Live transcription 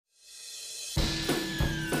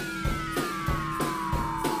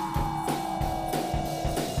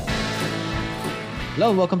Hello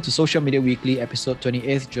and welcome to Social Media Weekly, episode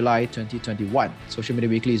 28th July 2021. Social Media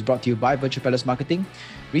Weekly is brought to you by Virtual Palace Marketing,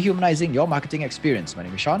 rehumanizing your marketing experience. My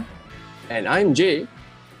name is Sean. And I'm Jay.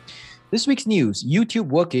 This week's news, YouTube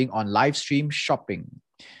working on live stream shopping.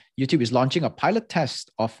 YouTube is launching a pilot test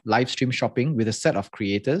of live stream shopping with a set of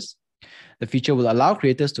creators. The feature will allow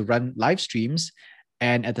creators to run live streams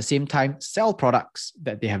and at the same time sell products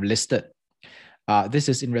that they have listed. This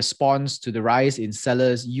is in response to the rise in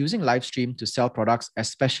sellers using live stream to sell products,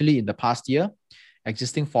 especially in the past year.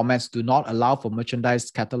 Existing formats do not allow for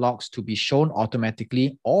merchandise catalogs to be shown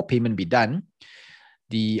automatically or payment be done.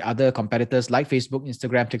 The other competitors like Facebook,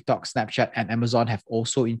 Instagram, TikTok, Snapchat, and Amazon have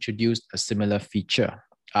also introduced a similar feature.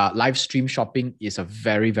 Live stream shopping is a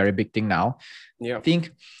very, very big thing now. Yeah. I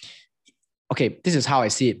think, okay, this is how I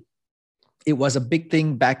see it. It was a big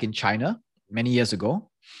thing back in China many years ago.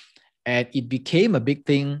 And it became a big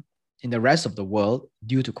thing in the rest of the world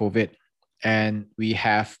due to COVID. And we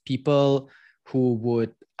have people who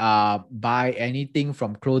would buy anything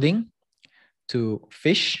from clothing to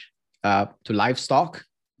fish to livestock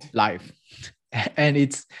live. And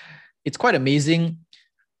it's quite amazing.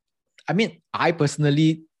 I mean, I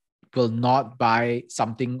personally will not buy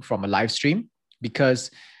something from a live stream because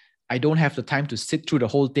I don't have the time to sit through the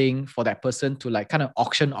whole thing for that person to like kind of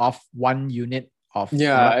auction off one unit of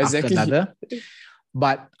exactly. after another.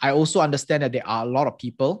 But I also understand that there are a lot of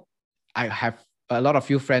people. I have a lot of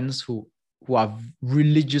few friends who are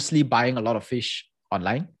religiously buying a lot of fish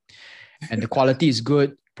online, and the quality is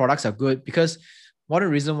good, products are good, because one of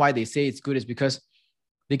the reasons why they say it's good is because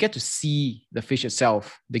they get to see the fish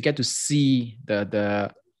itself. They get to see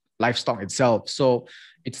the livestock itself. So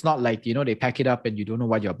it's not like, they pack it up and you don't know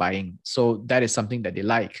what you're buying. So that is something that they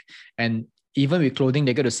like. And even with clothing,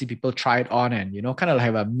 they get to see people try it on and, kind of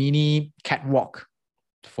have a mini catwalk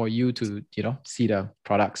for you to, see the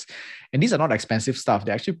products. And these are not expensive stuff.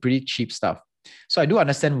 They're actually pretty cheap stuff. So I do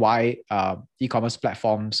understand why e-commerce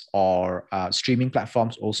platforms or streaming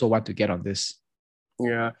platforms also want to get on this.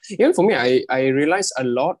 Yeah. Even for me, I realize a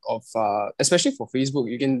lot of, especially for Facebook,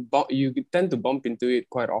 you tend to bump into it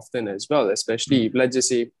quite often as well, especially, let's just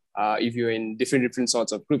say, if you're in different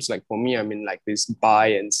sorts of groups. Like for me, I'm in like this buy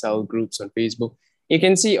and sell groups on Facebook. You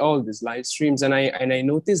can see all these live streams, and I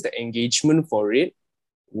noticed the engagement for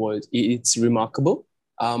it's remarkable.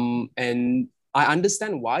 And I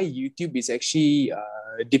understand why YouTube is actually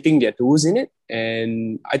dipping their toes in it,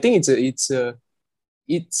 and I think it's a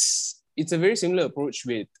very similar approach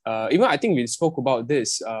with even I think we spoke about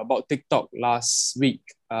this about TikTok last week.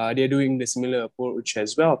 They're doing the similar approach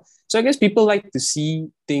as well. So I guess people like to see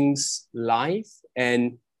things live,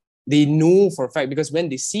 and they know for a fact, because when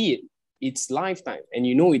they see it, it's lifetime and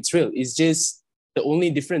it's real. It's just the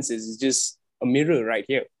only difference is it's just a mirror right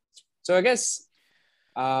here. So I guess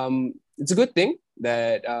it's a good thing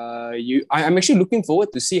that I'm actually looking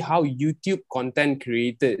forward to see how YouTube content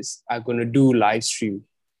creators are going to do live stream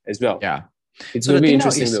as well. Yeah. It's going to be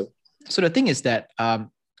interesting though. So the thing is that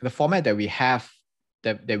the format that we have,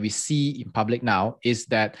 that we see in public now, is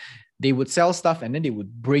that they would sell stuff and then they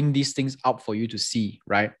would bring these things out for you to see,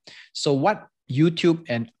 right? So what YouTube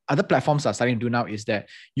and other platforms are starting to do now is that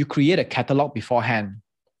you create a catalog beforehand,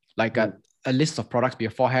 like a list of products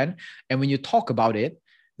beforehand. And when you talk about it,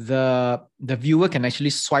 the viewer can actually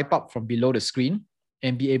swipe up from below the screen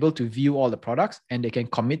and be able to view all the products, and they can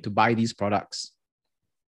commit to buy these products.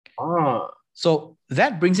 So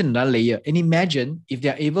that brings in another layer. And imagine if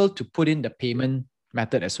they're able to put in the payment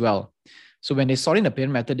method as well. So when they sort in the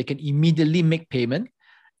payment method, they can immediately make payment.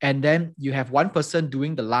 And then you have one person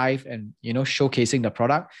doing the live and, showcasing the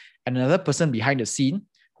product, and another person behind the scene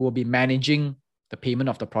who will be managing the payment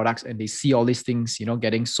of the products, and they see all these things,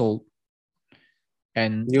 getting sold.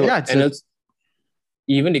 And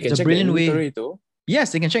even they can check the inventory too.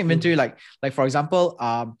 Yes, they can check inventory. Like for example,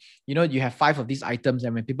 you have 5 of these items,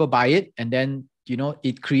 and when people buy it, and then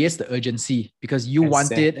it creates the urgency because you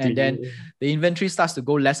want it, and then the inventory starts to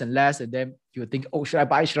go less and less, and then you think, oh, should I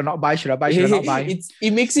buy? Should I not buy? Should I buy? Should I not buy?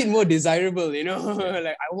 It makes it more desirable, like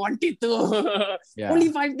I want it to. Yeah.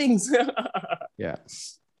 Only 5 things. Yeah.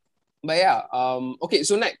 But yeah, okay.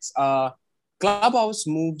 So next, Clubhouse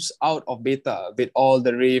moves out of beta. With all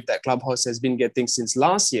the rave that Clubhouse has been getting since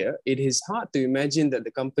last year, it is hard to imagine that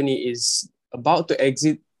the company is about to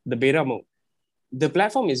exit the beta mode. The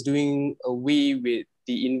platform is doing away with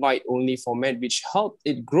the invite-only format, which helped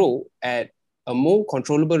it grow at a more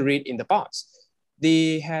controllable rate in the past.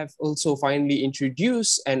 They have also finally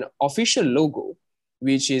introduced an official logo,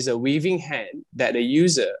 which is a waving hand that a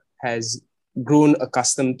user has grown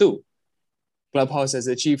accustomed to. Clubhouse has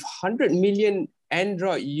achieved 100 million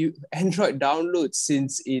Android downloads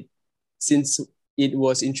since it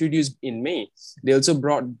was introduced in May. They also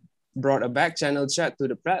brought a back channel chat to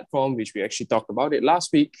the platform, which we actually talked about it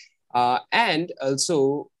last week. And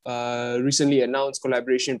also recently announced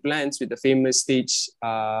collaboration plans with the famous stage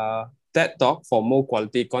TED Talk for more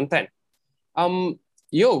quality content. I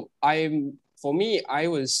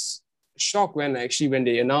was shocked when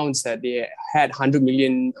they announced that they had 100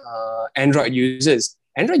 million Android users.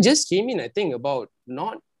 Android just came in, I think, about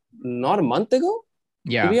not a month ago.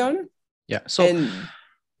 Yeah. To be honest. Yeah. So,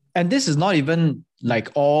 and this is not even like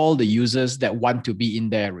all the users that want to be in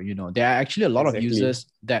there. There are actually a lot of users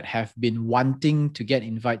that have been wanting to get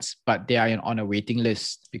invites, but they are on a waiting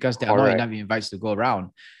list because there are not enough invites to go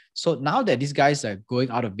around. So now that these guys are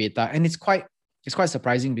going out of beta, and it's quite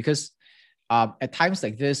surprising because at times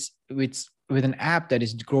like this, with an app that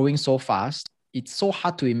is growing so fast, it's so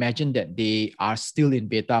hard to imagine that they are still in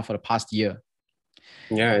beta for the past year.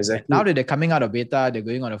 Yeah, exactly. Now that they're coming out of beta, they're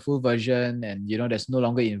going on a full version, and there's no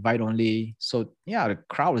longer invite only. So yeah, the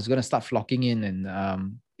crowd is going to start flocking in,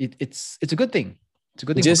 and it's a good thing. It's a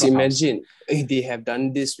good thing. Just imagine if they have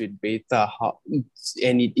done this with beta,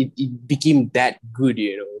 and it became that good,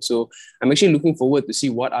 So I'm actually looking forward to see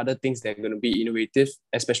what other things they're going to be innovative,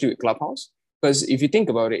 especially with Clubhouse. Because if you think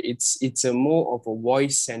about it, it's a more of a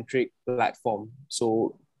voice-centric platform.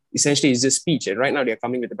 So essentially, it's just speech, and right now they're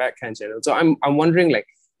coming with the backhand channel. So I'm wondering like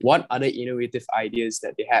what other innovative ideas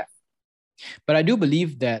that they have. But I do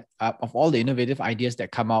believe that of all the innovative ideas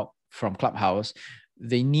that come out from Clubhouse,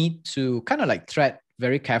 they need to kind of like tread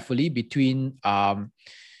very carefully between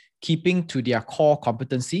keeping to their core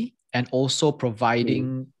competency and also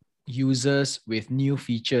providing users with new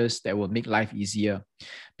features that will make life easier.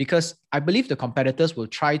 Because I believe the competitors will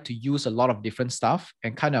try to use a lot of different stuff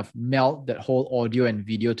and kind of meld that whole audio and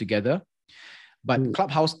video together. But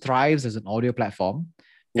Clubhouse thrives as an audio platform.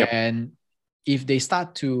 Yep. And if they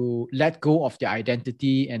start to let go of their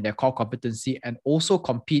identity and their core competency and also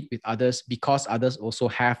compete with others because others also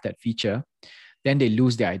have that feature, then they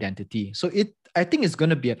lose their identity. So I think it's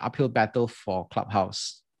going to be an uphill battle for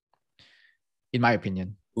Clubhouse, in my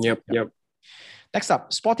opinion. Yep. Next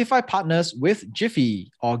up, Spotify partners with Giphy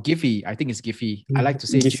or Giphy. I think it's Giphy. I like to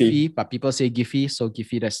say Giphy, but people say Giphy. So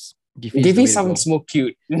Giphy sounds more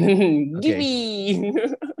cute. Giphy.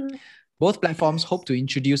 Both platforms hope to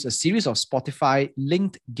introduce a series of Spotify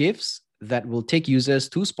linked GIFs that will take users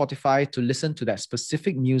to Spotify to listen to that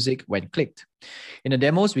specific music when clicked. In the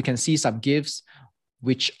demos, we can see some GIFs,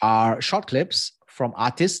 which are short clips from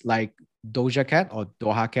artists like Doja Cat or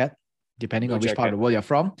Doja Cat, depending on which part of the world you're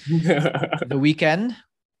from, The Weeknd,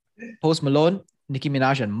 Post Malone, Nicki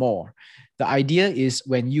Minaj, and more. The idea is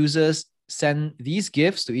when users send these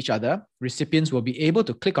GIFs to each other, recipients will be able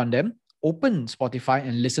to click on them, open Spotify,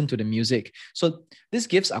 and listen to the music. So these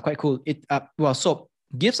GIFs are quite cool. So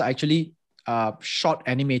GIFs are actually short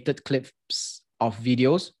animated clips of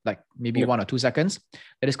videos, like maybe 1 or 2 seconds,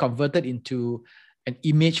 that is converted into an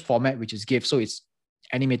image format, which is GIF. So it's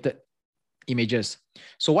animated images.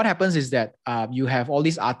 So what happens is that you have all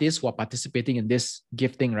these artists who are participating in this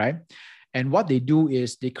GIF thing, right? And what they do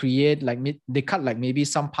is they create they cut like maybe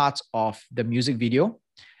some parts of the music video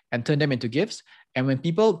and turn them into GIFs. And when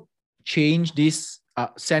people change this,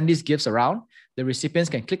 send these GIFs around, the recipients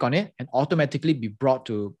can click on it and automatically be brought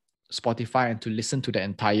to Spotify and to listen to the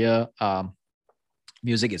entire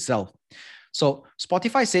music itself. So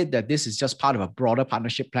Spotify said that this is just part of a broader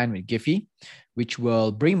partnership plan with Giphy, which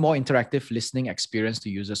will bring more interactive listening experience to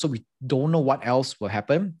users. So we don't know what else will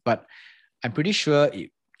happen, but I'm pretty sure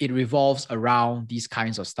it revolves around these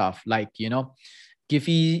kinds of stuff. Like,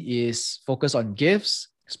 Giphy is focused on GIFs,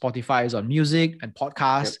 Spotify is on music and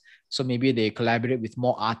podcasts. Yep. So maybe they collaborate with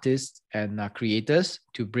more artists and creators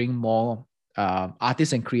to bring more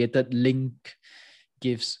artists and created link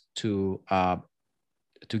GIFs to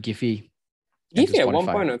Giphy. Giphy at one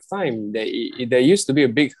point of time, there used to be a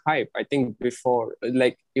big hype, I think before,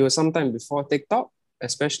 like it was sometime before TikTok,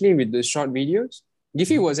 especially with the short videos.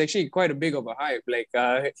 Giphy was actually quite a big of a hype. Like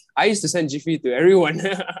I used to send Giphy to everyone,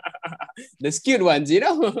 the cute ones,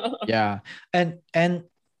 Yeah, and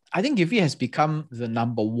I think Giphy has become the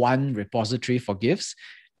 #1 repository for GIFs.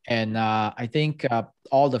 And I think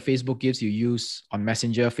all the Facebook GIFs you use on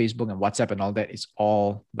Messenger, Facebook, and WhatsApp and all that is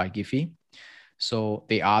all by Giphy. So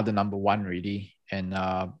they are the #1 really, and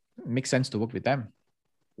it makes sense to work with them.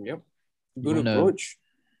 Yep, good approach.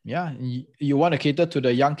 Yeah, you want to cater to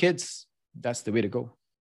the young kids, that's the way to go.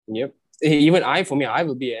 Yep. Even I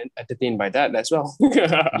will be entertained by that as well.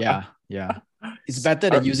 Yeah. It's better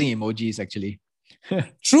than using emojis actually.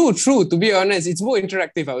 True. To be honest, it's more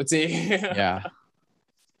interactive, I would say. Yeah.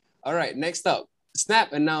 All right, next up,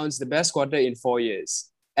 Snap announced the best quarter in 4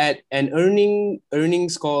 years. At an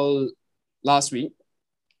earnings call last week,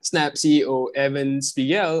 Snap CEO Evan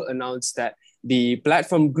Spiegel announced that the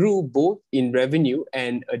platform grew both in revenue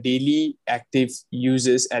and a daily active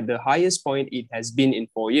users at the highest point it has been in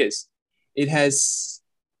 4 years. It has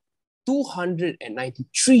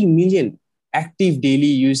 293 million active daily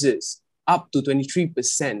users, up to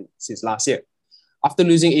 23% since last year. After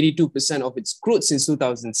losing 82% of its growth since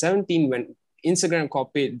 2017, when Instagram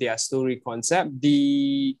copied their story concept,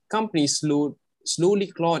 the company slowly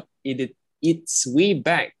clawed its way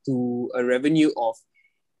back to a revenue of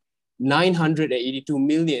 982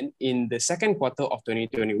 million in the second quarter of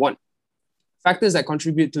 2021. Factors that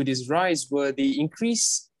contribute to this rise were the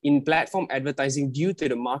increase in platform advertising due to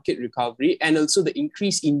the market recovery and also the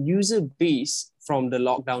increase in user base from the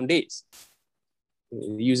lockdown days.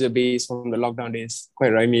 User base from the lockdown days,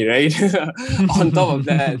 quite rhymey, right? On top of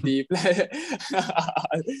that,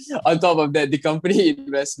 the company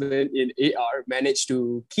investment in AR managed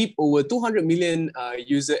to keep over 200 million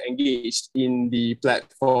user engaged in the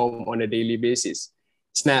platform on a daily basis.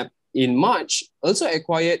 Snap in March also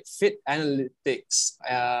acquired Fit Analytics,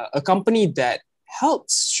 a company that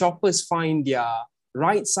helps shoppers find their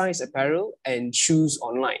right size apparel and shoes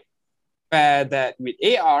online. Pair that with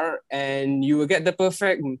AR and you will get the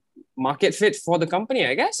perfect market fit for the company,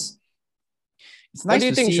 I guess. It's What nice do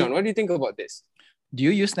you to think, see. Sean? What do you think about this? Do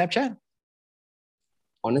you use Snapchat?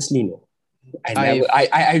 Honestly, no.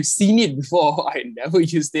 I've seen it before. I never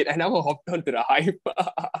used it. I never hopped onto the hype.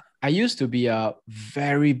 I used to be a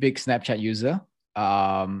very big Snapchat user.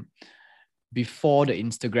 Before the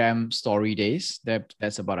Instagram story days,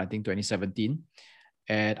 that's about, I think, 2017.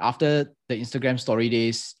 And after the Instagram story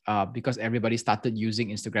days, because everybody started using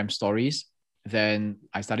Instagram stories, then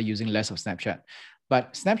I started using less of Snapchat.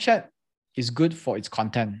 But Snapchat is good for its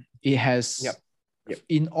content. It has,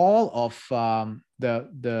 in all of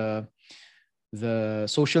the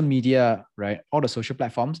social media, right, all the social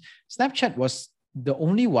platforms, Snapchat was the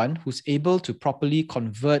only one who's able to properly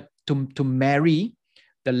convert, to marry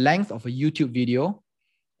the length of a YouTube video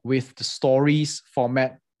with the stories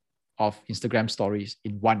format of Instagram stories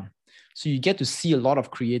in one. So you get to see a lot of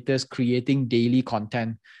creators creating daily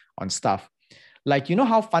content on stuff. Like, you know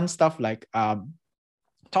how fun stuff like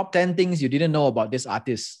top 10 things you didn't know about this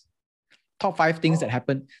artist, top 5 things that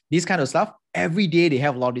happened, these kind of stuff. Every day they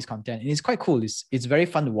have a lot of this content and it's quite cool. It's very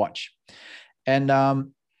fun to watch. And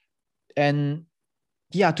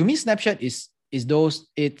yeah, to me, Snapchat is those,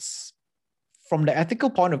 it's from the ethical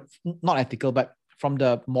point of, not ethical, but from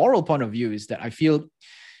the moral point of view, is that I feel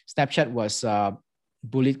Snapchat was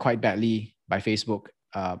bullied quite badly by Facebook.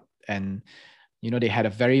 And, you know, they had a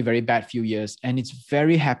very, very bad few years. And it's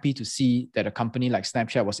very happy to see that a company like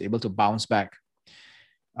Snapchat was able to bounce back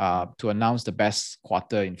to announce the best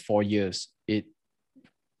quarter in 4 years.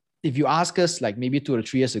 If you ask us, like maybe 2 or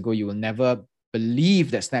 3 years ago, you will never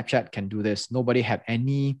believe that Snapchat can do this. Nobody had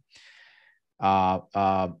any,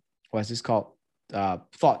 what's this called?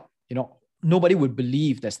 Thought, you know, nobody would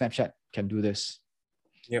believe that Snapchat can do this.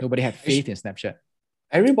 Yep. Nobody had faith in Snapchat.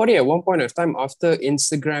 Everybody at one point of time, after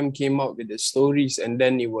Instagram came out with the stories, and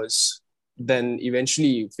then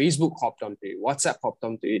eventually Facebook hopped onto it, WhatsApp hopped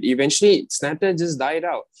onto it. Eventually, Snapchat just died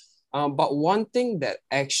out. But one thing that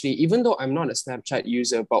actually, even though I'm not a Snapchat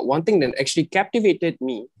user, but one thing that actually captivated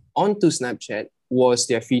me onto Snapchat was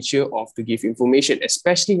their feature of to give information,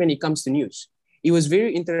 especially when it comes to news. It was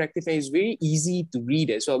very interactive and it's very easy to read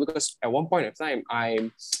as well, because at one point of time,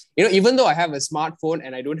 even though I have a smartphone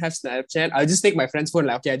and I don't have Snapchat, I'll just take my friend's phone,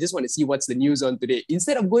 like, okay, I just want to see what's the news on today,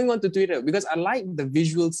 instead of going on to Twitter, because I like the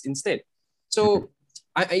visuals instead. So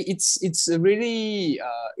it's a really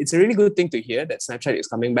good thing to hear that Snapchat is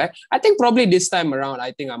coming back. I think probably this time around,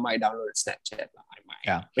 I think I might download Snapchat. I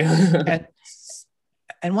might. Yeah.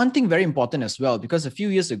 And one thing very important as well, because a few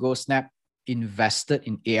years ago, Snap invested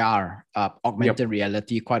in AR, augmented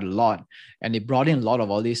reality, quite a lot. And they brought in a lot of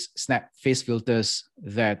all these Snap face filters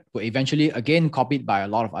that were eventually, again, copied by a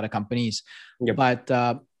lot of other companies. But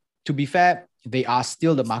to be fair, they are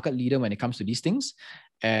still the market leader when it comes to these things.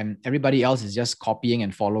 And everybody else is just copying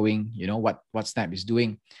and following, you know, what Snap is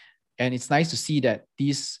doing. And it's nice to see that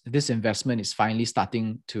this investment is finally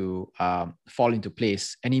starting to fall into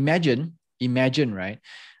place. And imagine, right,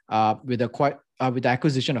 with the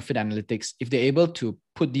acquisition of Fit Analytics, if they're able to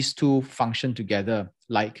put these two functions together,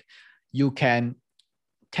 like you can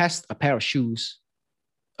test a pair of shoes,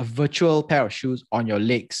 a virtual pair of shoes on your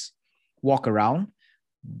legs, walk around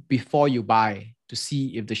before you buy to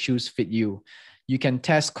see if the shoes fit you. You can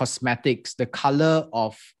test cosmetics, the color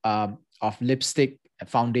of lipstick,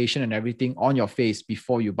 foundation, and everything on your face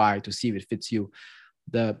before you buy to see if it fits you.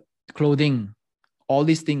 The clothing, all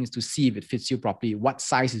these things to see if it fits you properly, what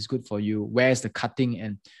size is good for you, where's the cutting,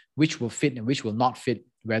 and which will fit and which will not fit,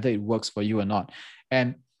 whether it works for you or not.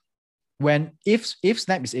 And if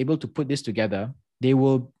Snap is able to put this together, they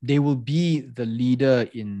will be the leader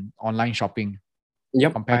in online shopping.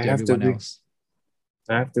 Yep, compared to everyone else.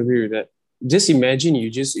 I have to agree with that. Just imagine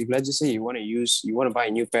if let's just say you want to buy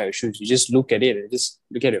a new pair of shoes, you just look at it and just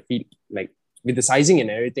look at your feet, like with the sizing and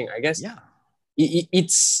everything. I guess Yeah.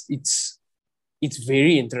 It's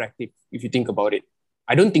very interactive if you think about it.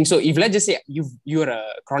 I don't think so. If let's just say you're a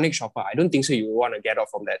chronic shopper, I don't think so you want to get off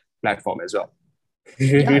from that platform as well.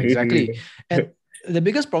 Yeah, exactly. And the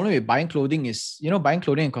biggest problem with buying clothing is, buying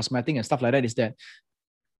clothing and cosmetic and stuff like that is that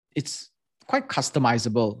it's quite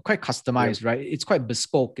customizable, quite customized, right? It's quite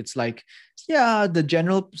bespoke. It's like, yeah, the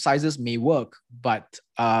general sizes may work, but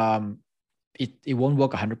it won't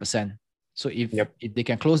work 100%. So if they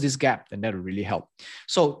can close this gap, then that will really help.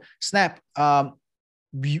 So Snap,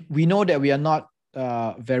 we know that we are not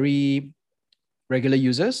very regular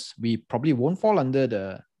users. We probably won't fall under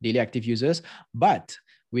the daily active users, but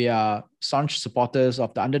we are staunch supporters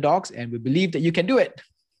of the underdogs, and we believe that you can do it.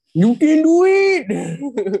 You can do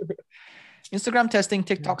it. Instagram testing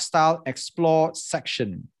TikTok style explore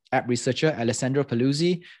section. App researcher Alessandro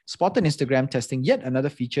Paluzzi spotted Instagram testing yet another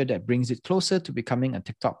feature that brings it closer to becoming a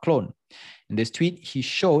TikTok clone. In this tweet, he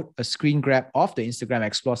showed a screen grab of the Instagram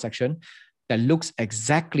explore section that looks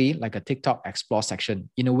exactly like a TikTok explore section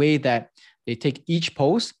in a way that they take each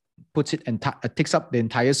post, puts it and takes up the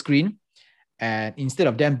entire screen, and instead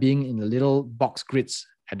of them being in the little box grids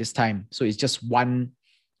at this time, so it's just one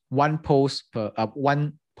post per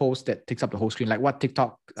one post that takes up the whole screen, like what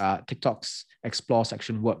TikTok's explore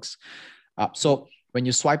section works. So when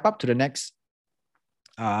you swipe up to the next,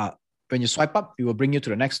 it will bring you to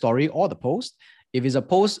the next story or the post. If it's a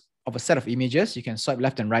post of a set of images, you can swipe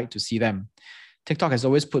left and right to see them. TikTok has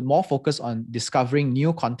always put more focus on discovering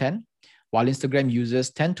new content, while Instagram users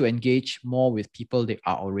tend to engage more with people they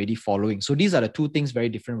are already following. So these are the two things very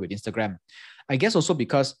different with Instagram. I guess also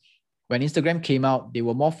because when Instagram came out, they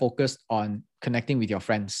were more focused on connecting with your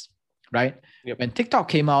friends, right? Yep. When TikTok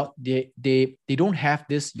came out, they don't have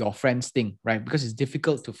this your friends thing, right? Because it's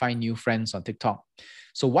difficult to find new friends on TikTok.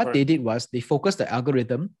 So what they did was they focused the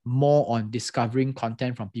algorithm more on discovering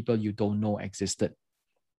content from people you don't know existed.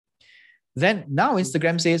 Then now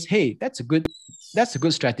Instagram says, hey, that's a good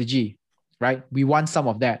strategy, right? We want some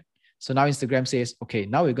of that. So now Instagram says, okay,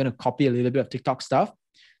 now we're going to copy a little bit of TikTok stuff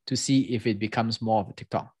to see if it becomes more of a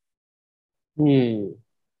TikTok.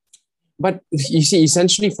 But you see,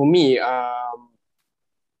 essentially for me,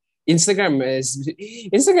 Instagram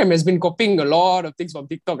has been copying a lot of things from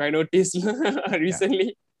TikTok. I noticed recently.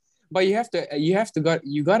 Yeah. But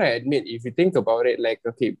you gotta admit, if you think about it, like,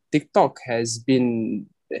 okay, TikTok has been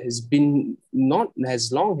not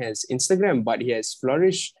as long as Instagram, but it has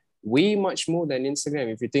flourished way much more than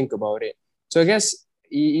Instagram if you think about it. So I guess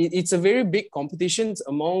it's a very big competition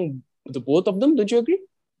among the both of them. Don't you agree?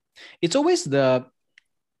 It's always that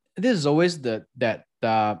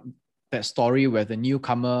story where the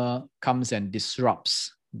newcomer comes and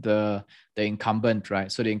disrupts the incumbent,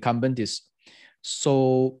 right? So the incumbent is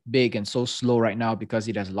so big and so slow right now because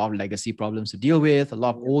it has a lot of legacy problems to deal with, a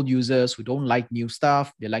lot of old users who don't like new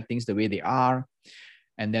stuff. They like things the way they are.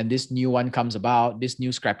 And then this new one comes about, this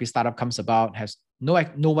new scrappy startup comes about,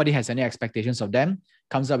 nobody has any expectations of them,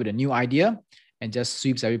 comes up with a new idea and just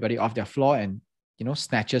sweeps everybody off their floor and,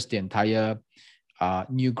 snatches the entire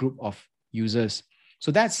new group of users.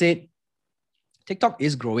 So that said, TikTok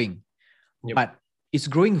is growing, but it's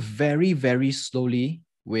growing very, very slowly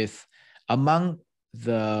with among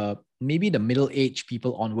maybe the middle-aged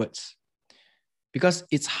people onwards, because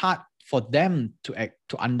it's hard for them to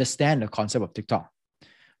understand the concept of TikTok.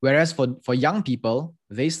 Whereas for young people,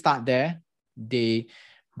 they start there, they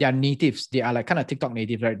are natives. They are like kind of TikTok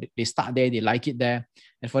native, right? They start there, they like it there.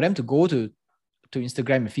 And for them to go to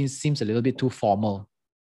Instagram, it seems a little bit too formal.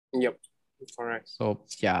 Yep, correct. So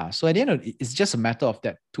yeah, so at the end of it, it's just a matter of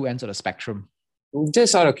that two ends of the spectrum.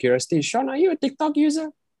 Just out of curiosity, Sean, are you a TikTok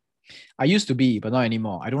user? I used to be, but not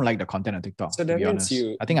anymore. I don't like the content on TikTok. So that means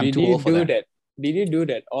you. I think I'm too old for that. Did you do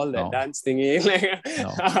that? All that dance thingy?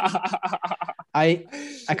 No. I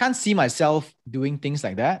can't see myself doing things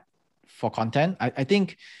like that for content. I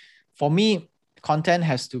think for me, content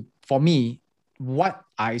has to. For me, what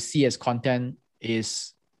I see as content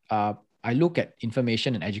is I look at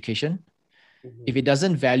information and education. Mm-hmm. If it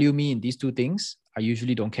doesn't value me in these two things, I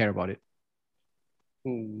usually don't care about it.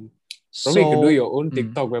 Probably you could do your own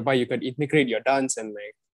TikTok whereby you can integrate your dance and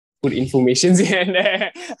like put informations here and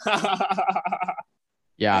there.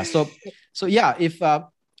 Yeah. So yeah, if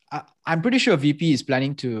I'm pretty sure VP is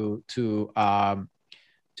planning to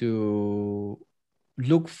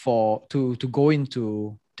look for to go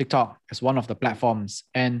into TikTok as one of the platforms.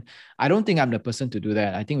 And I don't think I'm the person to do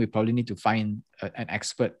that. I think we probably need to find an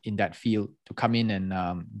expert in that field to come in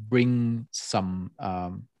and bring some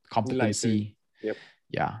competency. Yep.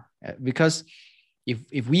 Yeah, because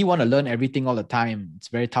if we want to learn everything all the time, it's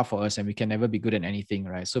very tough for us, and we can never be good at anything,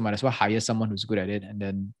 right? So might as well hire someone who's good at it, and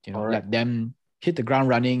then let them hit the ground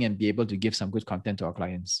running and be able to give some good content to our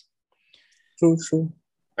clients. True.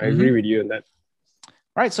 I agree with you on that.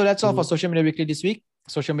 All right, so that's all for Social Media Weekly this week.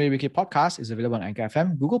 Social Media Weekly podcast is available on Anchor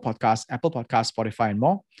FM, Google Podcasts, Apple Podcasts, Spotify, and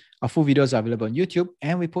more. Our full videos are available on YouTube,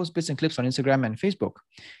 and we post bits and clips on Instagram and Facebook.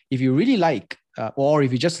 If you really like, or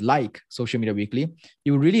if you just like Social Media Weekly,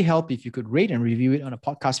 it would really help if you could rate and review it on a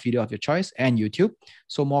podcast video of your choice and YouTube,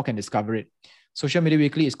 so more can discover it. Social Media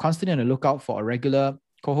Weekly is constantly on the lookout for a regular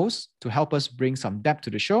co-host to help us bring some depth to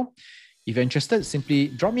the show. If you're interested, simply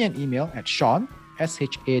drop me an email at Shawn,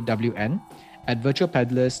 SHAWN,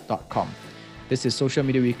 @virtualpeddlers.com. This is Social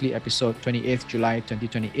Media Weekly, episode 28th July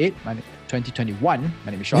 2021.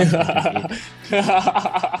 My name is Shawn.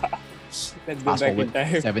 Let's go back in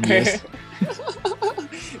time. 7 years.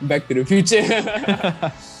 Back to the future.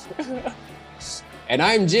 And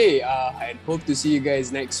I'm Jay. And hope to see you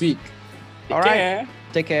guys next week.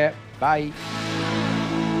 Take care. Bye.